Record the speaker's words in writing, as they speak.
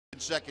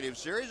Consecutive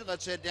series, and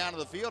let's head down to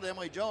the field.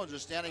 Emily Jones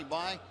is standing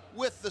by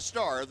with the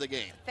star of the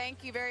game.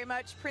 Thank you very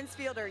much, Prince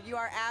Fielder. You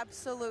are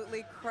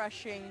absolutely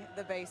crushing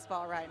the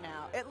baseball right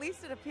now. At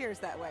least it appears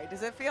that way.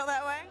 Does it feel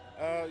that way?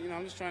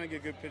 I'm just trying to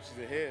get good pitches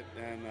to hit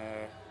and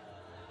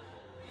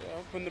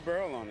putting the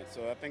barrel on it.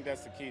 So I think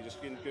that's the key,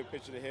 just getting good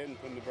pitches to hit and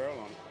putting the barrel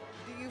on it.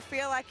 Do you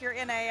feel like you're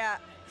in a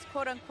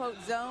quote-unquote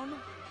zone?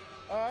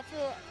 I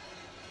feel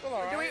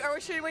all right.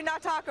 Or should we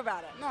not talk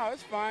about it? No,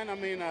 it's fine. I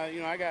mean,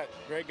 I got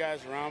great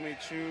guys around me,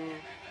 Chu,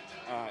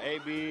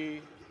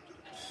 AB,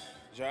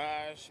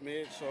 Josh,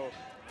 Mitch. So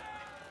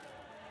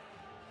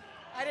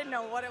I didn't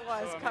know what it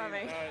was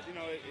coming.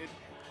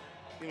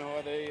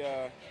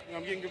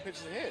 I'm getting good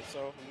pitches to hit,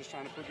 so I'm just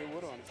trying to put good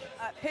wood on it.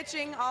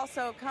 Pitching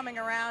also coming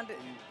around,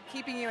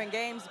 keeping you in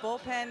games.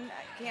 Bullpen,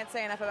 I can't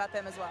say enough about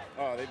them as well.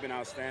 Oh, they've been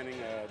outstanding.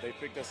 They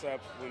picked us up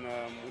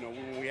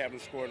when we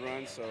haven't scored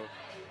runs, so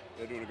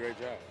they're doing a great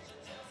job.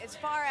 As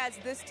far as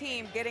this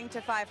team getting to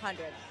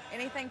 500,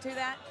 anything to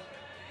that?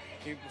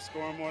 Keep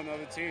scoring more than the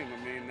other team.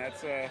 I mean,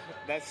 that's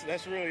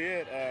really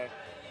it.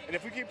 And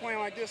if we keep playing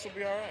like this, we'll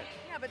be all right.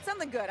 Yeah, but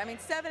something good. I mean,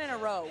 7 in a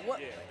row.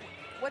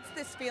 What's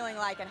this feeling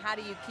like, and how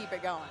do you keep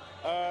it going?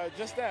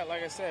 Just that,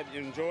 like I said,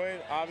 enjoy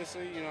it.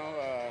 Obviously,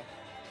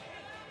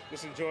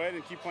 just enjoy it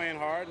and keep playing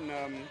hard. And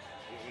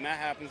when that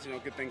happens,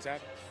 good things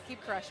happen. Keep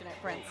crushing it,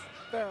 Prince.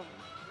 Boom.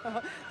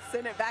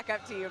 Send it back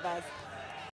up to you, Buzz.